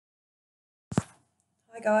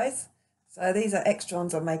Guys, so these are extra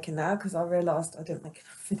ones I'm making now because I realised I didn't make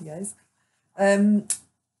enough videos. Um,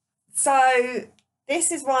 so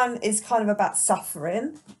this is kind of about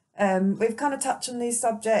suffering. We've kind of touched on these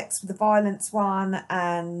subjects with the violence one,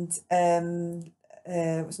 and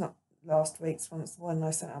it was not last week's one, it's the one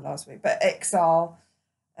I sent out last week, but exile.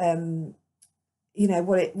 You know,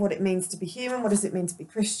 what it means to be human, what does it mean to be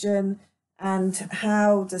Christian, and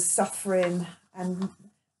how does suffering and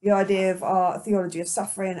the idea of our theology of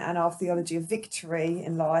suffering and our theology of victory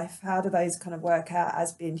in life, how do those kind of work out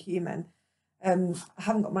as being human? I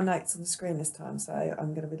haven't got my notes on the screen this time, so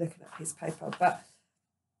I'm going to be looking at a piece of paper. But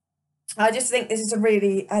I just think this is a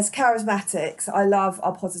really, as charismatics, I love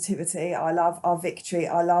our positivity, I love our victory,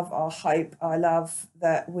 I love our hope, I love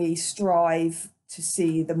that we strive to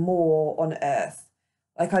see the more on earth.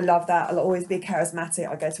 Like, I love that. I'll always be charismatic.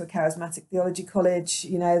 I go to a charismatic theology college,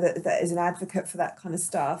 you know, that is an advocate for that kind of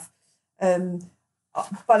stuff. But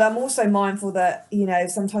I'm also mindful that, you know,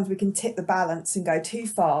 sometimes we can tip the balance and go too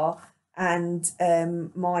far. And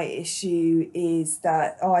my issue is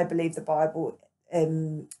that I believe the Bible,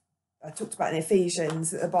 I talked about in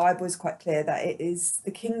Ephesians, that the Bible is quite clear that it is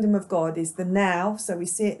the kingdom of God is the now. So we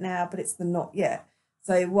see it now, but it's the not yet.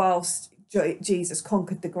 So whilst Jesus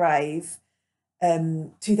conquered the grave,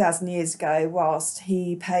 2,000 years ago, whilst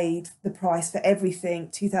he paid the price for everything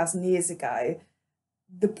 2,000 years ago,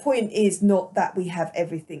 the point is not that we have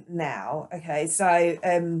everything now. Okay, so I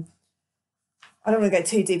don't want to go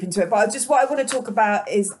too deep into it, but what I want to talk about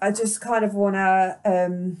is I just kind of want to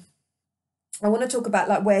I want to talk about,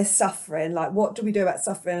 like, where's suffering, like, what do we do about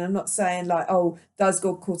suffering? I'm not saying, like, oh, does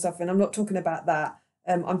God cause suffering? I'm not talking about that.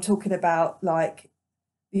 I'm talking about, like,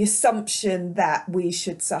 the assumption that we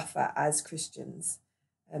should suffer as Christians.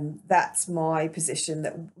 That's my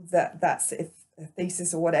position, that's if a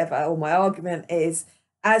thesis or whatever, or my argument is,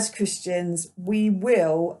 as Christians, we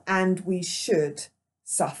will and we should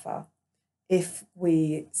suffer if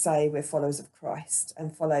we say we're followers of Christ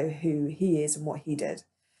and follow who he is and what he did.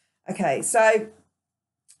 Okay, so I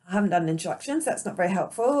haven't done an introduction, so that's not very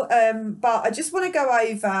helpful. But I just want to go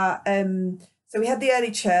over, so we had the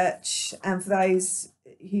early church, and for those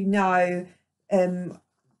who know, the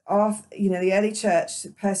early church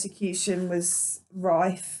persecution was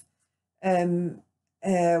rife. We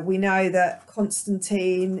know that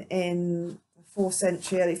Constantine in the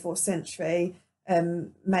early 4th century,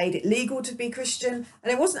 made it legal to be Christian,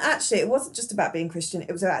 and it wasn't just about being Christian,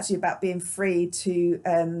 it was actually about being free to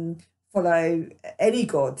follow any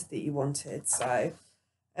god that you wanted. So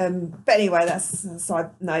but anyway, that's a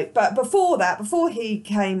side note. But before he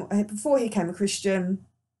came a Christian,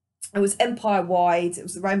 it was empire wide. It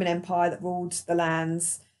was the Roman Empire that ruled the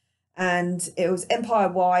lands, and it was empire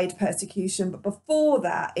wide persecution. But before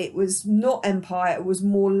that, it was not empire, it was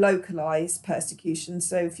more localized persecution.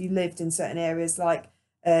 So if you lived in certain areas, like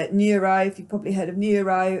Nero, if you've probably heard of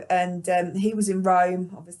Nero, and he was in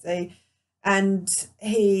Rome, obviously, and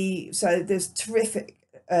so there's terrific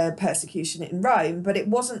persecution in Rome, but it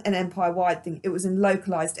wasn't an empire-wide thing, it was in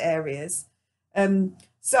localized areas.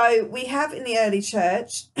 So we have in the early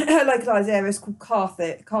church localized areas called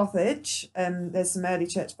Carthage. There's some early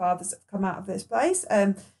church fathers that have come out of this place.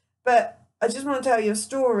 But I just want to tell you a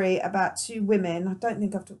story about two women. I don't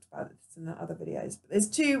think I've talked about this in the other videos, but there's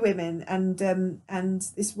two women, and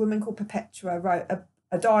this woman called Perpetua wrote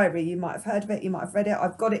a diary. You might have heard of it, you might have read it.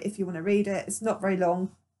 I've got it if you want to read it. It's not very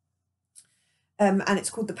long. And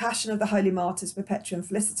it's called The Passion of the Holy Martyrs Perpetua and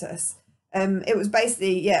Felicitas. It was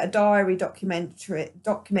basically, a diary documented,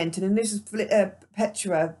 and this is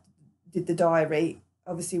Perpetua did the diary.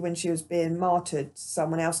 Obviously, when she was being martyred,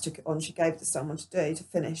 someone else took it on. She gave it to someone to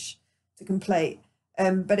complete.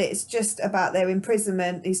 But it's just about their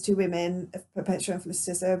imprisonment, these two women, Perpetua and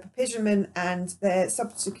Felicitas, their imprisonment and their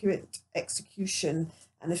subsequent execution.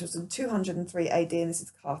 And this was in 203 AD, and this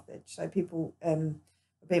is Carthage. So people were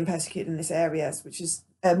being persecuted in this area, which is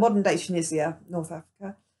modern day Tunisia, North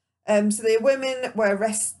Africa. So the women were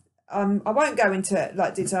arrested. I won't go into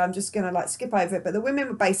like detail. I'm just going to skip over it. But the women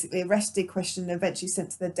were basically arrested, questioned, and eventually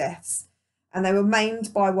sent to their deaths. And they were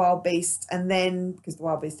maimed by wild beasts, and then, because the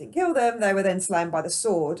wild beasts didn't kill them, they were then slain by the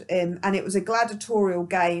sword. And it was a gladiatorial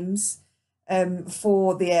games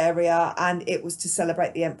for the area, and it was to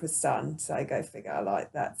celebrate the emperor's son. So go figure,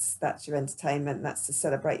 like that's your entertainment. That's to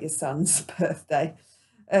celebrate your son's birthday.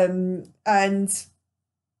 And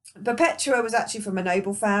Perpetua was actually from a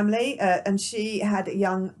noble family, and she had a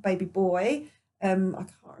young baby boy. I can't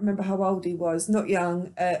remember how old he was. Not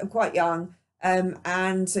young, quite young.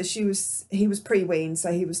 And so he was pre-weaned,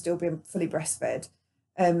 so he was still being fully breastfed.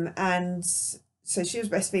 And so she was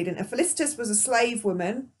breastfeeding. And Felicitas was a slave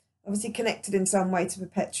woman, obviously connected in some way to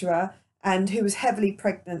Perpetua, and who was heavily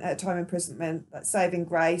pregnant at a time of imprisonment, like saving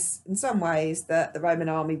grace in some ways that the Roman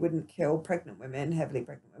army wouldn't kill pregnant women, heavily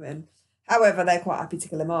pregnant women. However, they're quite happy to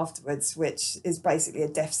kill them afterwards, which is basically a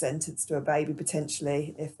death sentence to a baby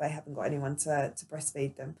potentially if they haven't got anyone to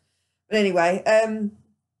breastfeed them. But anyway,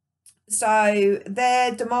 so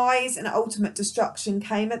their demise and ultimate destruction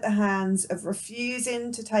came at the hands of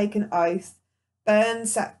refusing to take an oath,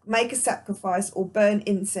 make a sacrifice, or burn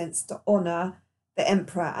incense to honour the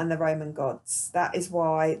emperor and the Roman gods. That is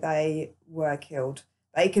why they were killed.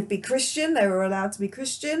 They could be Christian, they were allowed to be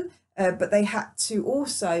Christian, but they had to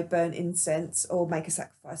also burn incense or make a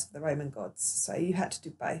sacrifice for the Roman gods. So you had to do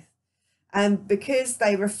both. And because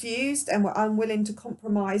they refused and were unwilling to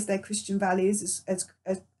compromise their Christian values as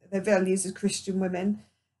their values as Christian women,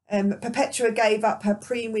 Perpetua gave up her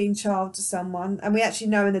pre-weaned child to someone, and we actually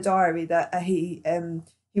know in the diary that he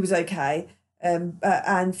was okay. And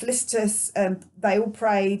Felicitas, they all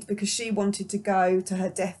prayed because she wanted to go to her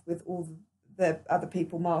death with all the other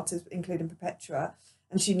people martyrs, including Perpetua,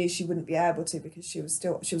 and she knew she wouldn't be able to because she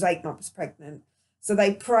was 8 months pregnant. So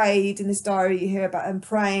they prayed in this diary. You hear about them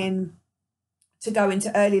praying to go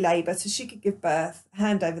into early labour so she could give birth,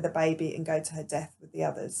 hand over the baby, and go to her death with the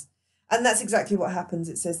others. And that's exactly what happens.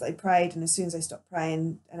 It says they prayed, and as soon as they stopped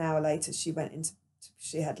praying, an hour later, she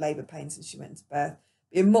had labour pains and she went into birth,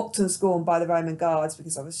 being mocked and scorned by the Roman guards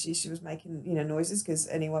because obviously she was making noises, because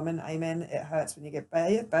any woman, amen, it hurts when you get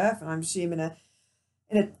birth, and I'm assuming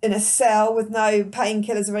in a cell with no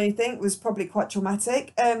painkillers or anything was probably quite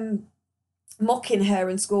traumatic. Mocking her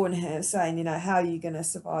and scorning her, saying, how are you going to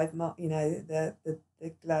survive, the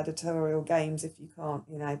gladiatorial games if you can't,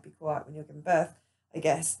 be quiet when you're giving birth, I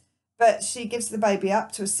guess. But she gives the baby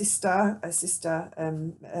up to a sister,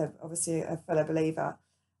 obviously a fellow believer,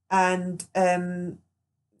 and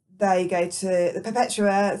they go to the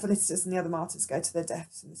Perpetua, Felicitas, and the other martyrs go to their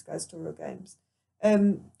deaths in this gladiatorial games.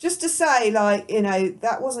 Just to say,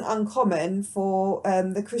 that wasn't uncommon for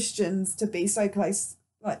the Christians to be so close,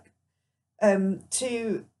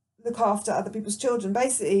 to look after other people's children.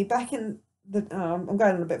 Basically, back in the, I'm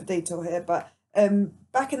going on a bit of a detour here, but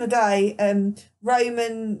back in the day,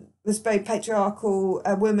 Roman was very patriarchal.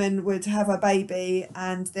 A woman would have a baby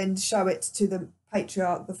and then show it to the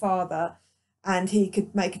patriarch, the father, and he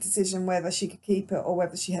could make a decision whether she could keep it or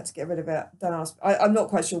whether she had to get rid of it. Don't ask. I'm not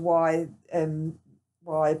quite sure why.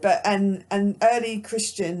 But early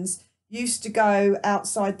Christians used to go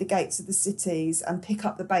outside the gates of the cities and pick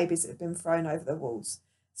up the babies that had been thrown over the walls.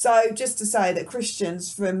 So just to say that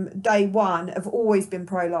Christians from day one have always been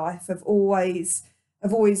pro-life, have always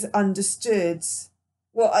understood,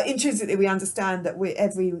 well, intrinsically we understand that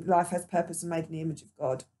every life has purpose and made in the image of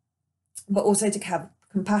God, but also to have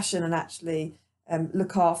compassion and actually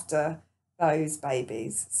look after those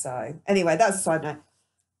babies. So anyway, that's a side note.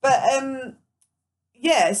 But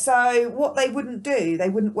yeah, so what they wouldn't do, they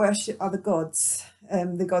wouldn't worship other gods,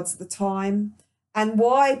 the gods of the time, and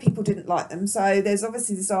why people didn't like them. So there's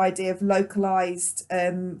obviously this idea of localized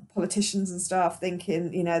politicians and stuff thinking,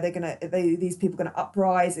 these people are going to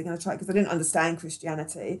uprise, they're going to try, because they didn't understand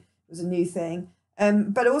Christianity. It was a new thing.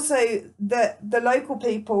 But also the local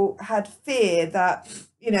people had fear that,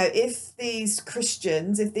 if these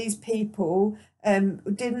Christians, if these people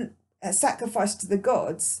didn't sacrifice to the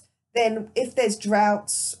gods, then if there's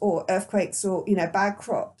droughts or earthquakes or, bad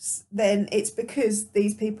crops, then it's because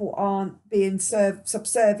these people aren't being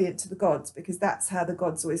subservient to the gods, because that's how the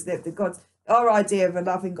gods always live. The gods, our idea of a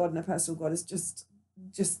loving God and a personal God is just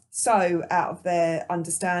so out of their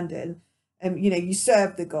understanding. You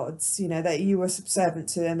serve the gods, that you were subservient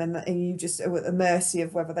to them, and you just are at the mercy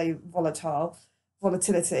of whether they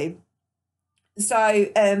volatility. So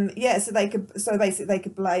they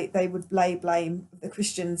would lay blame the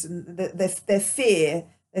Christians, and their fear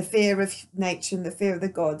of nature and the fear of the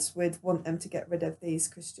gods would want them to get rid of these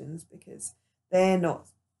Christians because they're not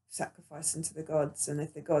sacrificing to the gods, and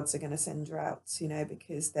if the gods are going to send droughts,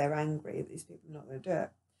 because they're angry, these people are not going to do it.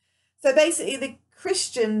 So basically, the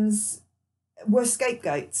Christians were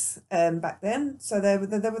scapegoats back then. So they were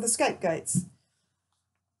the scapegoats.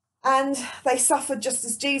 And they suffered just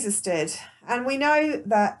as Jesus did. And we know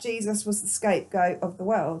that Jesus was the scapegoat of the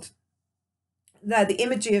world. Now, the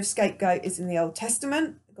imagery of scapegoat is in the Old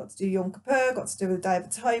Testament. It got to do Yom Kippur, got to do with the Day of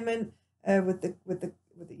Atonement, with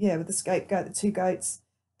the scapegoat, the two goats,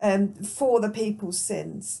 for the people's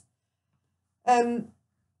sins.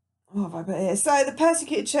 What have I put here? So the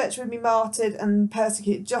persecuted church would be martyred and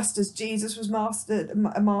persecuted just as Jesus was martyred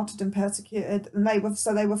and persecuted, and they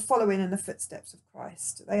were following in the footsteps of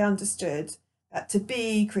Christ. They understood that to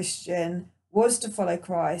be Christian was to follow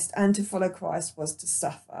Christ, and to follow Christ was to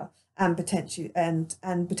suffer and potentially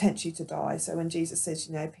to die. So when Jesus says,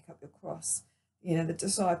 you know, pick up your cross, you know, the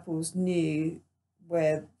disciples knew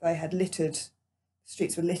where they had littered,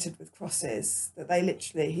 streets were littered with crosses, that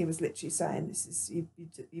he was literally saying, this is, you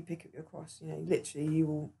pick up your cross, you know, literally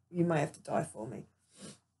you may have to die for me.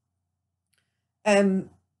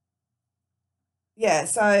 Yeah,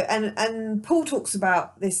 so and Paul talks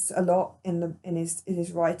about this a lot in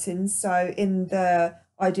his writings. So in the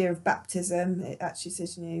idea of baptism, it actually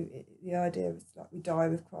says, you know, the idea is like we die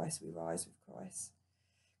with Christ, we rise with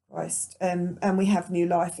Christ, and we have new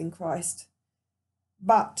life in Christ.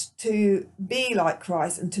 But to be like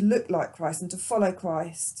Christ and to look like Christ and to follow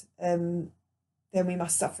Christ, then we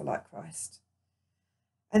must suffer like Christ.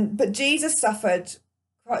 But Jesus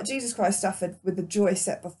Christ suffered with the joy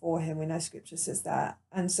set before him. We know scripture says that.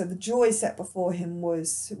 And so the joy set before him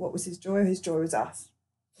was, what was his joy? His joy was us.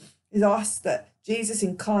 It's us, that Jesus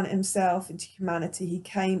incarnate himself into humanity. He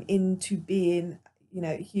came into being, you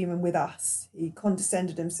know, human with us. He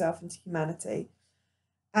condescended himself into humanity.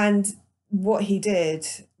 And what he did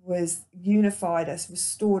was unified us,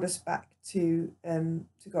 restored us back to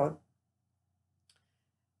God.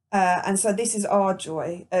 And so this is our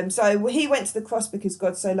joy. So he went to the cross because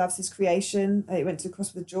God so loves his creation. He went to the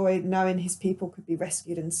cross with joy, knowing his people could be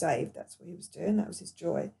rescued and saved. That's what he was doing. That was his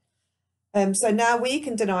joy. So now we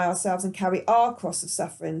can deny ourselves and carry our cross of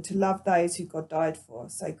suffering to love those who God died for.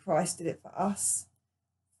 So Christ did it for us,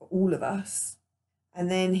 for all of us. And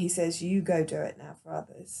then he says, you go do it now for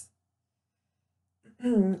others.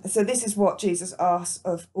 So this is what Jesus asks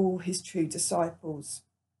of all his true disciples.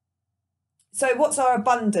 So what's our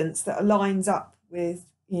abundance that aligns up with,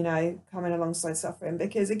 you know, coming alongside suffering?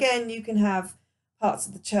 Because again, you can have parts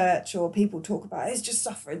of the church or people talk about it's just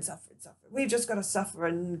suffering. We've just got to suffer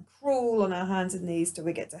and crawl on our hands and knees till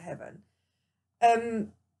we get to heaven.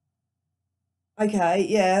 Okay,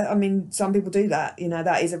 yeah, I mean, some people do that. You know,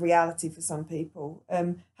 that is a reality for some people.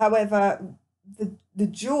 However, the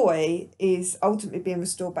joy is ultimately being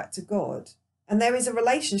restored back to God. And there is a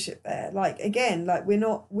relationship there. Like, again, like we're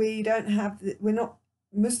not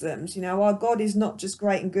Muslims, you know, our God is not just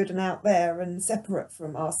great and good and out there and separate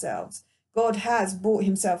from ourselves. God has brought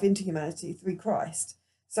himself into humanity through Christ.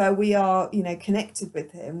 So we are, you know, connected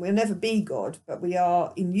with him. We'll never be God, but we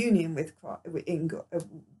are in union with Christ,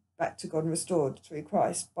 back to God and restored through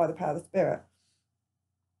Christ by the power of the Spirit.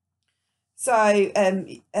 So,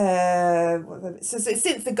 so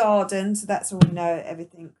since the garden, so that's all we know,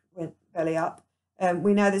 everything went belly up.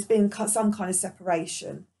 We know there's been some kind of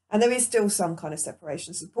separation, and there is still some kind of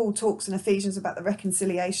separation. So Paul talks in Ephesians about the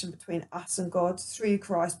reconciliation between us and God through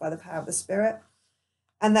Christ by the power of the Spirit,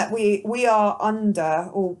 and that we are under,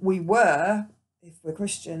 or we were, if we're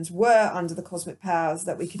Christians, were under the cosmic powers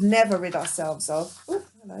that we could never rid ourselves of. Oh,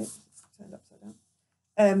 hello, turned upside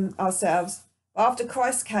down. Ourselves. After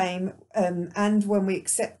Christ came, and when we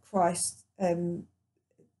accept Christ, atoning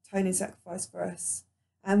sacrifice for us,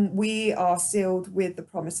 and we are sealed with the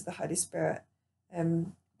promise of the Holy Spirit.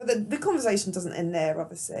 But the conversation doesn't end there,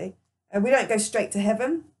 obviously. We don't go straight to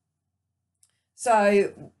heaven.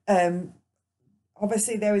 So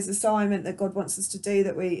obviously there is an assignment that God wants us to do,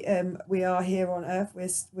 that we are here on earth.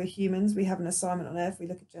 We're humans. We have an assignment on earth. We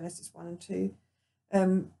look at Genesis 1 and 2.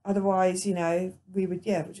 Otherwise, you know, we'll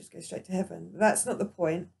just go straight to heaven. But that's not the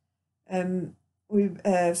point. So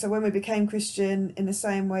when we became Christian, in the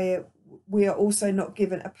same way, we are also not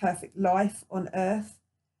given a perfect life on earth.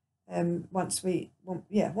 Once we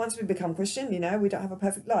become Christian, you know, we don't have a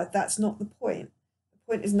perfect life. That's not the point. The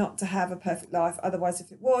point is not to have a perfect life. Otherwise,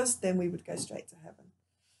 if it was, then we would go straight to heaven.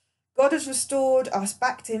 God has restored us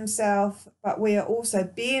back to himself, but we are also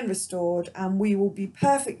being restored, and we will be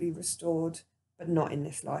perfectly restored, but not in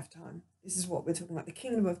this lifetime. This is what we're talking about, the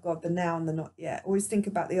kingdom of God, the now and the not yet. Always think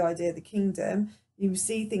about the idea of the kingdom. You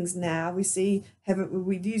see things now, we see heaven,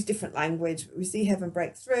 we use different language, we see heaven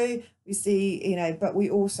break through, we see, you know, but we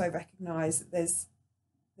also recognise that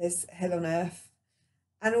there's hell on earth.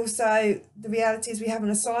 And also the reality is we have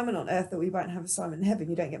an assignment on earth that we won't have an assignment in heaven.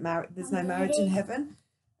 You don't get married, there's no marriage in heaven.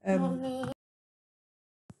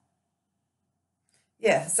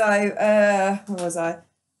 Yeah, so where was I?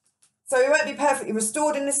 So we won't be perfectly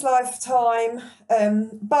restored in this lifetime,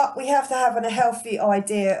 but we have to have a healthy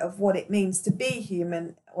idea of what it means to be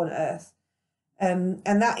human on earth. And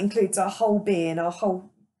that includes our whole being, our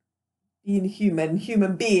whole being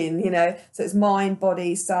human being, you know. So it's mind,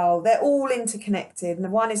 body, soul. They're all interconnected, and the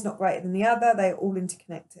one is not greater than the other. They're all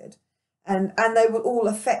interconnected, and they will all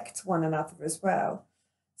affect one another as well.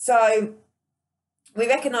 So We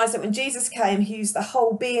recognise that when Jesus came, he used the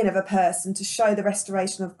whole being of a person to show the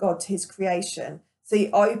restoration of God to his creation. So he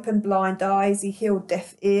opened blind eyes, he healed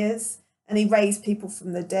deaf ears, and he raised people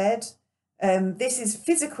from the dead. This is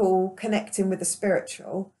physical connecting with the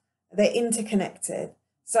spiritual. They're interconnected.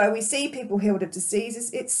 So we see people healed of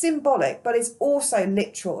diseases. It's symbolic, but it's also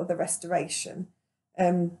literal of the restoration.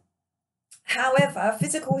 However,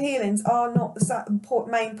 physical healings are not the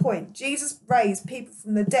main point. Jesus raised people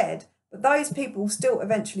from the dead, but those people still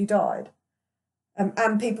eventually died.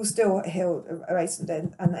 And people still healed, raised from the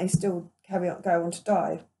dead, and they still go on to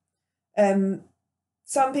die.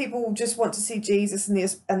 Some people just want to see Jesus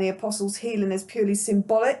and the apostles' healing as purely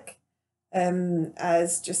symbolic,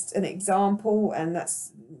 as just an example, and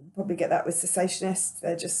that's probably get that with cessationists.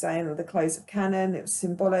 They're just saying, the close of canon, it was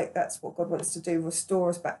symbolic. That's what God wants to do, restore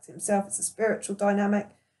us back to himself. It's a spiritual dynamic,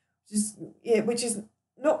 which is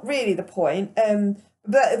not really the point.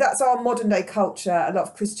 But that's our modern day culture. A lot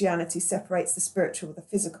of Christianity separates the spiritual with the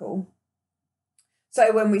physical.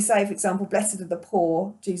 So when we say, for example, blessed are the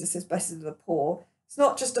poor, Jesus says, blessed are the poor, it's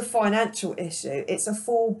not just a financial issue. It's a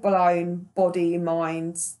full-blown body,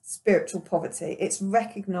 mind, spiritual poverty. It's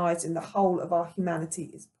recognising the whole of our humanity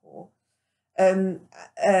is poor. I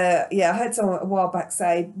heard someone a while back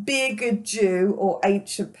say, be a good Jew or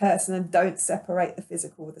ancient person and don't separate the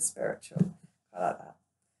physical with the spiritual. I like that.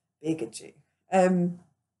 Be a good Jew.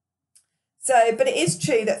 But it is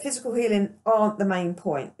true that physical healing aren't the main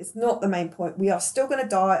point. It's not the main point. We are still going to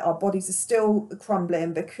die. Our bodies are still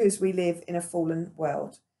crumbling because we live in a fallen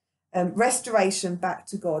world. Restoration back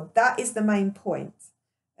to God, that is the main point.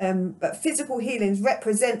 But physical healings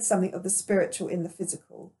represent something of the spiritual in the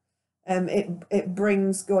physical. It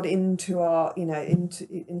brings God into our,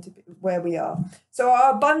 into where we are. So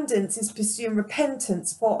our abundance is pursuing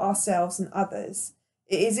repentance for ourselves and others.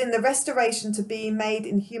 It is in the restoration to be made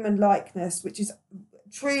in human likeness, which is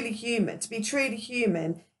truly human. To be truly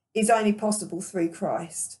human is only possible through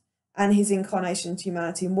Christ and his incarnation into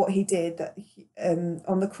humanity and what he did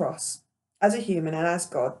on the cross as a human and as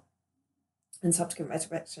God and subsequent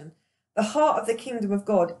resurrection. The heart of the kingdom of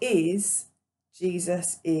God is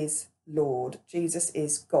Jesus is Lord. Jesus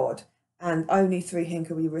is God. And only through him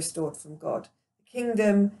can we be restored from God. The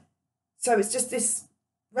kingdom, so it's just this,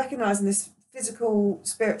 recognising this physical,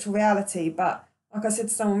 spiritual reality. But like I said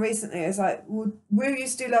to someone recently, it's like, will you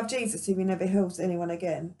still love Jesus if he never heals anyone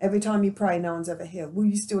again? Every time you pray, no one's ever healed. Will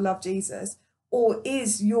you still love Jesus? Or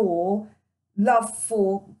is your love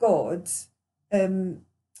for God based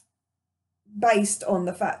on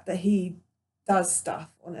the fact that he does stuff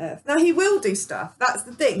on earth? Now, he will do stuff. That's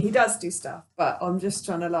the thing. He does do stuff. But I'm just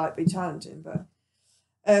trying to be challenging. But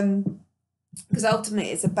because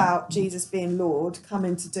ultimately it's about Jesus being Lord,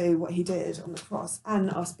 coming to do what he did on the cross, and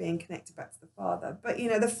us being connected back to the Father. But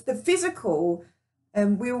the physical,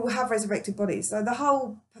 we all have resurrected bodies, so the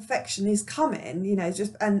whole perfection is coming.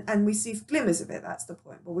 And we see glimmers of it. That's the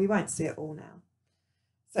point, but we won't see it all now.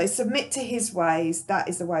 So submit to his ways. That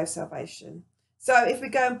is the way of salvation. So if we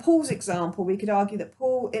go in Paul's example, we could argue that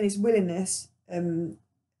Paul, in his willingness, in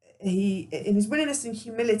his willingness and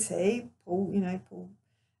humility, Paul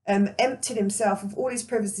emptied himself of all his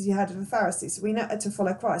privileges he had of a Pharisee. So we know to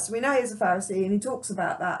follow Christ. So we know he's a Pharisee, and he talks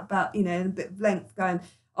about that, in a bit of length, going,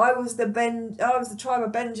 I was the tribe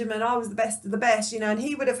of Benjamin, I was the best of the best, and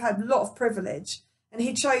he would have had a lot of privilege, and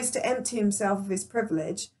he chose to empty himself of his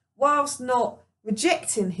privilege whilst not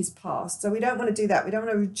rejecting his past. So we don't want to do that. We don't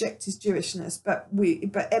want to reject his Jewishness, but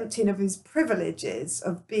emptying of his privileges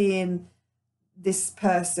of being this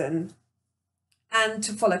person and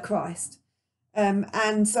to follow Christ.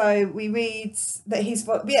 And so we read that he's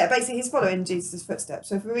following Jesus' footsteps.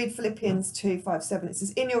 So if we read Philippians 2:5-7, it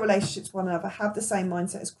says, in your relationships with one another, have the same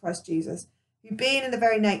mindset as Christ Jesus, who being in the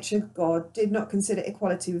very nature of God, did not consider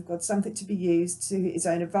equality with God something to be used to his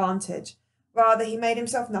own advantage. Rather, he made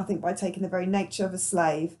himself nothing by taking the very nature of a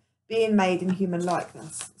slave, being made in human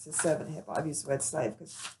likeness. It's a servant here, but I've used the word slave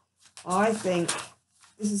because I think,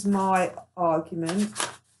 this is my argument,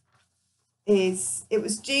 it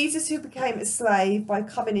was Jesus who became a slave by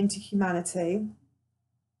coming into humanity.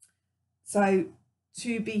 So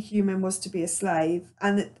to be human was to be a slave.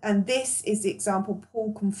 And this is the example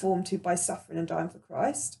Paul conformed to by suffering and dying for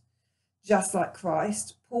Christ. Just like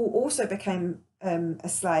Christ, Paul also became a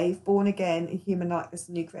slave, born again in human likeness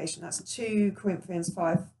and new creation. That's 2 Corinthians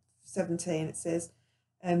 5:17. It says,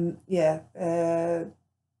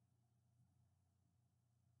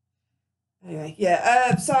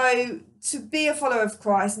 so to be a follower of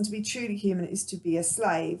Christ and to be truly human is to be a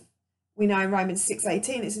slave. We know in Romans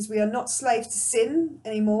 6:18 it says we are not slaves to sin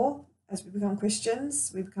anymore, as we become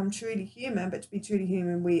Christians. We become truly human, but to be truly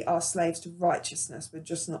human, we are slaves to righteousness. We're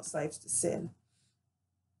just not slaves to sin.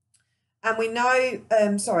 And we know,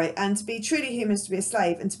 and to be truly human is to be a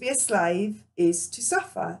slave, and to be a slave is to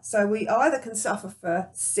suffer. So we either can suffer for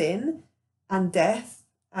sin and death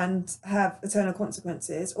and have eternal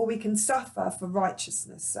consequences, or we can suffer for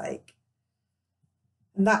righteousness' sake.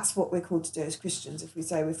 And that's what we're called to do as Christians if we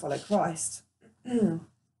say we follow Christ.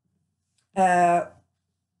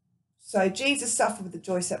 So Jesus suffered with the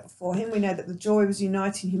joy set before him. We know that the joy was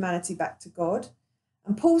uniting humanity back to God.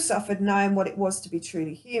 And Paul suffered knowing what it was to be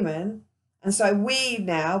truly human. And so we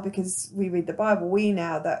now, because we read the Bible, we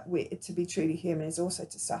know that to be truly human is also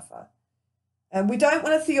to suffer. And we don't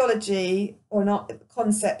want a theology or not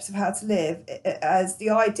concepts of how to live as the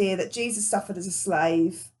idea that Jesus suffered as a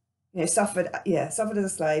slave, suffered as a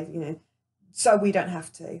slave, so we don't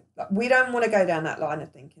have to. We don't want to go down that line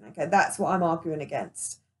of thinking. Okay, that's what I'm arguing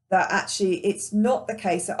against. That actually it's not the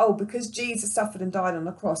case that, because Jesus suffered and died on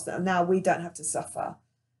the cross, that now we don't have to suffer.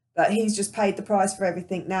 That he's just paid the price for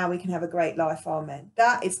everything. Now we can have a great life. Amen.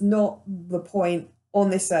 That is not the point on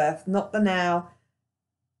this earth, not the now,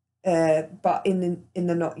 but in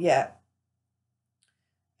the not yet.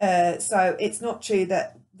 So it's not true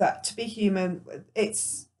that to be human,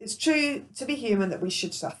 it's true to be human that we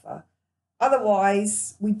should suffer.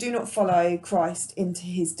 Otherwise, we do not follow Christ into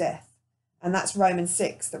his death. And that's Romans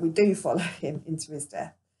 6, that we do follow him into his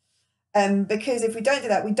death. Because if we don't do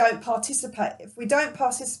that, we don't participate. If we don't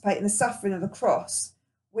participate in the suffering of the cross,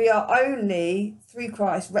 we are only, through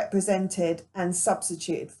Christ, represented and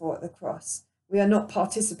substituted for at the cross. We are not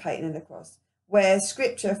participating in the cross. Where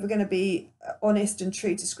Scripture, if we're going to be honest and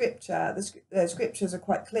true to Scripture, the Scriptures are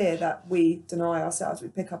quite clear that we deny ourselves, we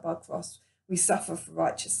pick up our cross, we suffer for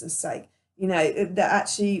righteousness' sake. That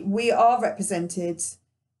actually we are represented,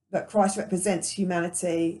 that Christ represents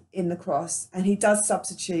humanity in the cross, and he does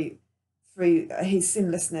substitute through his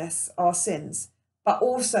sinlessness our sins, but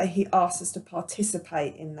also he asks us to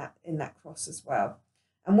participate in that cross as well.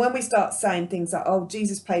 And when we start saying things like,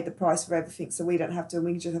 Jesus paid the price for everything, so we don't have to, and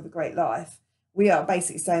we just have a great life, we are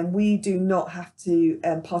basically saying we do not have to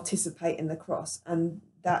participate in the cross, and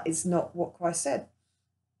that is not what Christ said.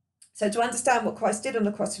 So to understand what Christ did on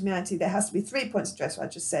the cross for humanity, there has to be 3 points addressed, what I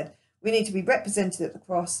just said. We need to be represented at the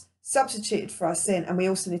cross, substituted for our sin, and we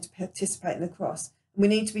also need to participate in the cross. We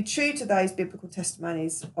need to be true to those biblical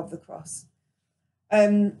testimonies of the cross.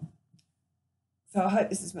 So I hope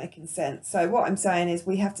this is making sense. So what I'm saying is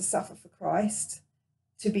we have to suffer for Christ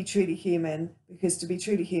to be truly human, because to be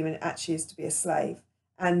truly human actually is to be a slave.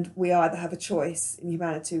 And we either have a choice in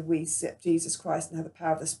humanity, we accept Jesus Christ and have the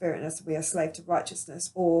power of the Spirit in us, we are slave to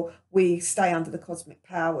righteousness, or we stay under the cosmic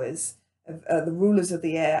powers of the rulers of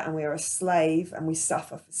the air, and we are a slave and we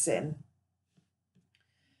suffer for sin.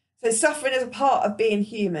 So suffering is a part of being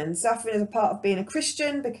human. Suffering is a part of being a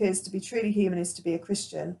Christian, because to be truly human is to be a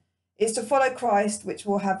Christian. It's to follow Christ, which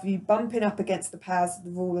will have you bumping up against the powers of the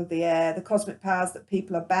rule of the air, the cosmic powers that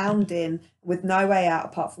people are bound in with no way out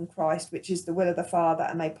apart from Christ, which is the will of the Father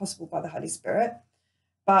and made possible by the Holy Spirit.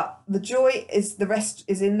 But the joy is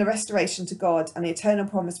in the restoration to God and the eternal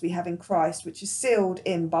promise we have in Christ, which is sealed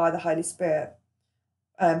in by the Holy Spirit.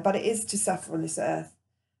 But it is to suffer on this earth.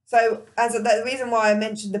 So the reason why I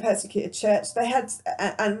mentioned the persecuted church,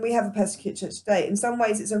 and we have a persecuted church today, in some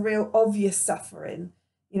ways it's a real obvious suffering.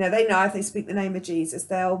 They know if they speak the name of Jesus,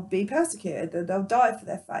 they'll be persecuted, they'll die for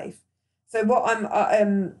their faith. So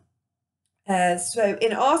so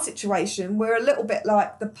in our situation, we're a little bit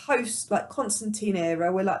like the Constantine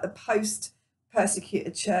era. We're like the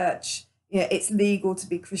post-persecuted church. It's legal to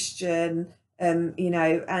be Christian,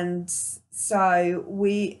 and so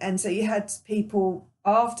you had people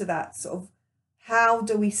after that sort of, how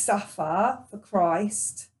do we suffer for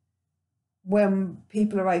Christ when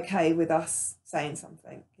people are okay with us saying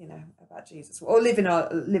something, about Jesus, or living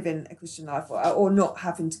a Christian life, or not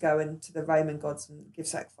having to go into the Roman gods and give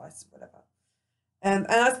sacrifices, whatever. And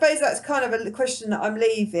I suppose that's kind of a question that I'm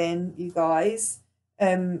leaving you guys.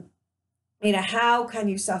 How can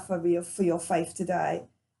you suffer for your faith today?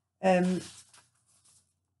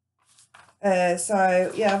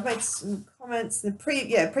 So yeah, I've made some comments in the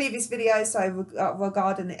previous video. So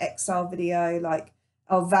regarding the exile video, like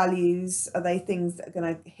our values, are they things that are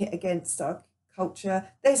going to hit against our culture?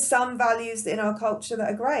 There's some values in our culture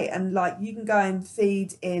that are great, and like you can go and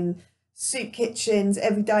feed in soup kitchens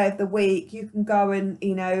every day of the week. You can go and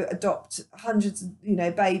adopt hundreds of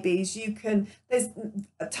babies. There's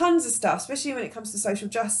tons of stuff, especially when it comes to social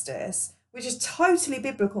justice, which is totally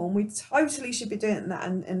biblical, and we totally should be doing that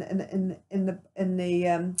in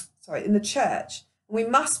the church. We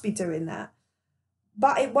must be doing that.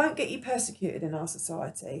 but it won't get you persecuted in our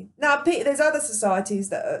society. Now, there's other societies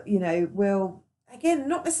that, will, again,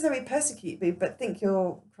 not necessarily persecute you, but think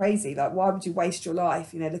you're crazy. Like, why would you waste your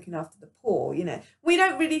life, looking after the poor? We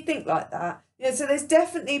don't really think like that. So there's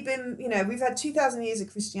definitely been, we've had 2,000 years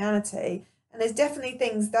of Christianity, and there's definitely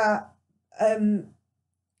things that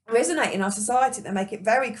resonate in our society that make it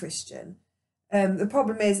very Christian. The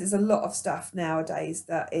problem is there's a lot of stuff nowadays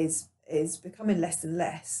that is becoming less and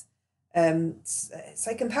less.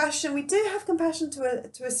 So compassion, we do have compassion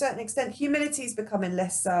to a certain extent. Humility is becoming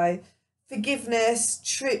less so. Forgiveness,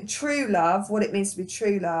 true love, what it means to be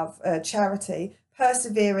true love, charity,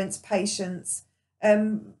 perseverance, patience.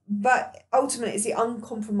 But ultimately, it's the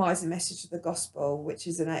uncompromising message of the gospel, which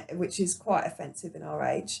is quite offensive in our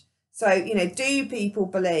age. So, do people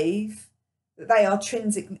believe that they are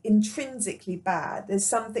intrinsically bad? There's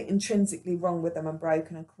something intrinsically wrong with them and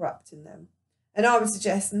broken and corrupt in them. And I would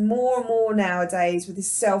suggest more and more nowadays, with this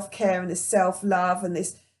self-care and this self-love and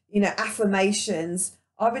this, affirmations,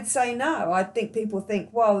 I would say no. I think people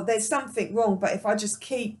think, well, there's something wrong, but if I just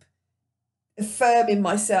keep affirming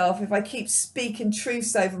myself, if I keep speaking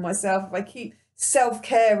truths over myself, if I keep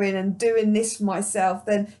self-caring and doing this for myself,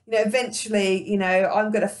 then, eventually,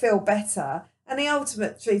 I'm going to feel better. And the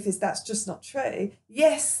ultimate truth is that's just not true.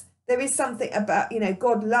 Yes, there is something about,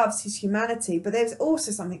 God loves his humanity, but there's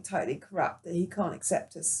also something totally corrupt that he can't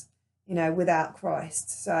accept us, without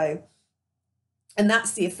Christ. So, and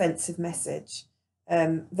that's the offensive message,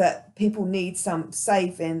 that people need some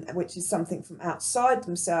saving, which is something from outside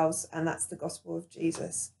themselves, and that's the gospel of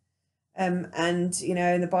Jesus. And,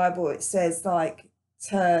 in the Bible, it says, like,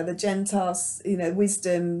 to the Gentiles,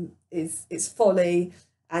 wisdom is folly,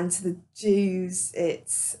 and to the Jews,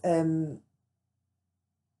 it's, I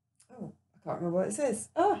can't remember what it says.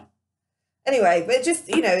 Anyway, but just,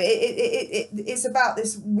 it's about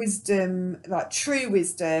this wisdom, like true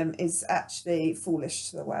wisdom is actually foolish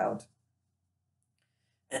to the world.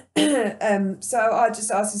 So I just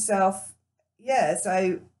ask yourself,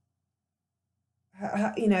 so,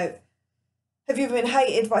 have you ever been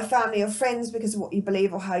hated by family or friends because of what you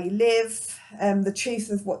believe or how you live? The truth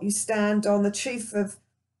of what you stand on, the truth of,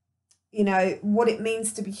 what it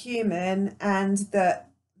means to be human, and that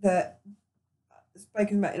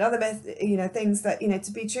spoken about in other things that,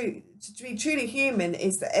 to be truly human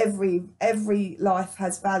is that every life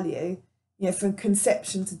has value, from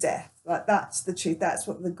conception to death. Like, that's the truth. That's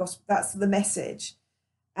what the gospel, that's the message.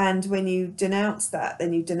 And when you denounce that,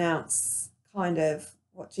 then you denounce kind of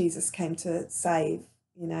what Jesus came to save,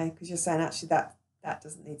 because you're saying actually that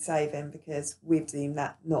doesn't need saving, because we've deemed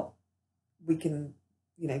that not, we can,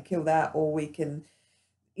 kill that, or we can,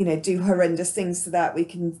 do horrendous things to that. We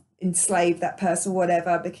can enslave that person,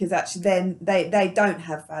 whatever, because actually then they don't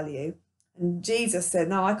have value. And Jesus said,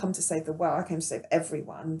 no, I come to save the world. I came to save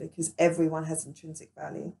everyone, because everyone has intrinsic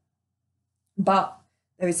value. But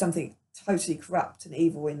there is something totally corrupt and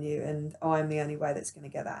evil in you, and I'm the only way that's going to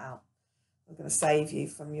get that out. I'm going to save you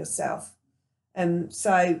from yourself.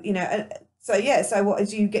 So what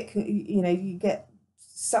is, you get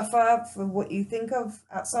suffer for what you think of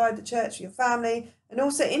outside the church, your family, and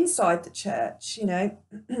also inside the church.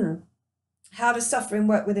 How does suffering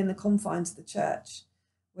work within the confines of the church,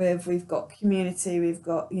 where we've got community, we've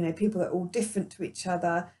got people that are all different to each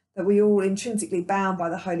other, that we all intrinsically bound by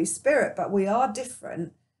the Holy Spirit, but we are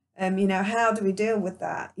different. How do we deal with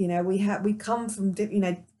that? We come from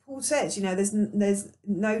Paul says, there's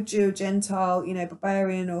no Jew or Gentile,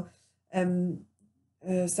 barbarian or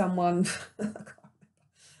someone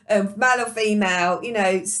male or female,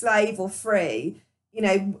 slave or free.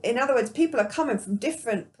 In other words, people are coming from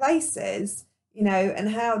different places, and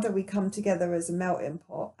how do we come together as a melting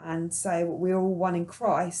pot and say, well, we're all one in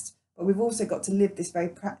Christ, but we've also got to live this very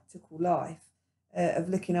practical life of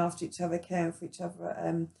looking after each other, caring for each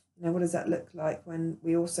other. What does that look like when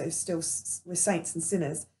we also we're saints and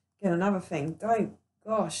sinners? Again, another thing,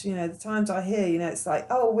 the times I hear, it's like,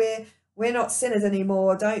 oh, we're not sinners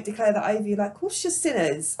anymore. Don't declare that over you. Like, of course you're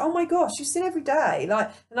sinners. Oh my gosh, you sin every day.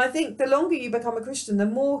 And I think the longer you become a Christian, the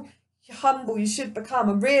more humble you should become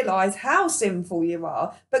and realise how sinful you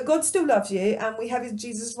are. But God still loves you, and we have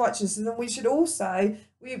Jesus' righteousness, and we should also,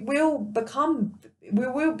 we will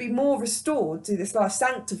be more restored to this life,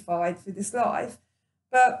 sanctified for this life.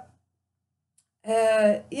 But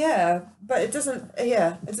but it doesn't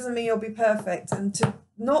mean you'll be perfect, and to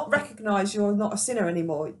not recognise you're not a sinner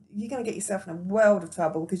anymore, you're going to get yourself in a world of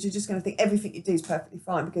trouble, because you're just going to think everything you do is perfectly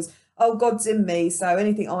fine, because, oh, God's in me, so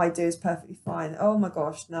anything I do is perfectly fine. Oh my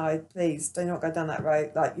gosh, no, please do not go down that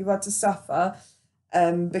road. Like, you had to suffer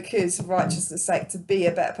because of righteousness' sake to be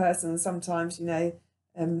a better person. And sometimes,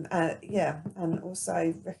 Yeah, and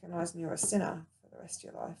also recognizing you're a sinner for the rest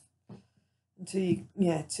of your life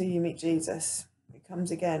till you meet Jesus. It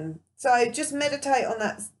comes again. So just meditate on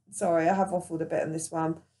that. Sorry, I have waffled a bit on this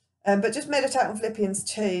one. But just meditate on Philippians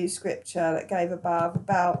 2 scripture that gave above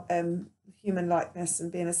about human likeness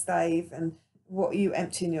and being a slave, and what you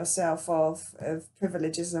emptying yourself of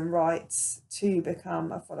privileges and rights to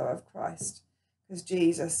become a follower of Christ. Because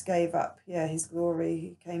Jesus gave up, his glory.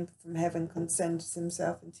 He came from heaven, consented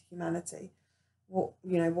himself into humanity. What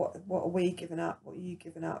are we giving up? What are you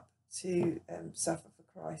giving up to suffer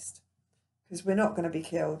for Christ? Because we're not going to be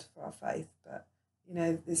killed for our faith, but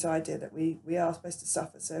this idea that we are supposed to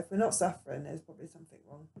suffer. So if we're not suffering, there's probably something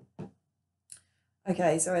wrong.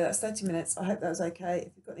 Okay, sorry, that's 30 minutes. I hope that was okay.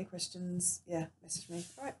 If you've got any questions, message me.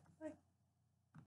 All right.